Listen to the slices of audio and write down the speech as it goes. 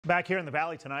Back here in the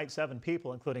valley tonight, 7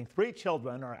 people, including 3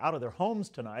 children, are out of their homes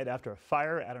tonight after a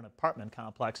fire at an apartment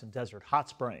complex in Desert Hot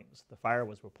Springs. The fire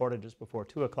was reported just before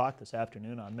 2 o'clock this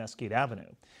afternoon on Mesquite Avenue.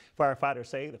 Firefighters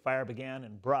say the fire began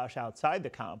in brush outside the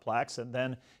complex and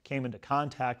then came into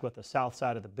contact with the south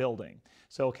side of the building.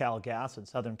 SoCal Gas and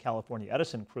Southern California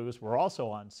Edison crews were also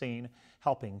on scene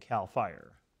helping CAL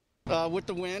FIRE. With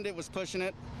the wind, it was pushing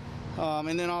it,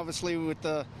 and then obviously with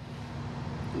the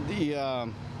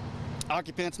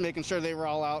occupants, making sure they were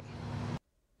all out.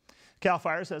 CAL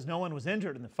FIRE says no one was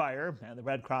injured in the fire, and the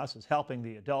Red Cross is helping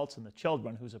the adults and the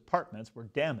children whose apartments were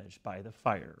damaged by the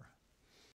fire.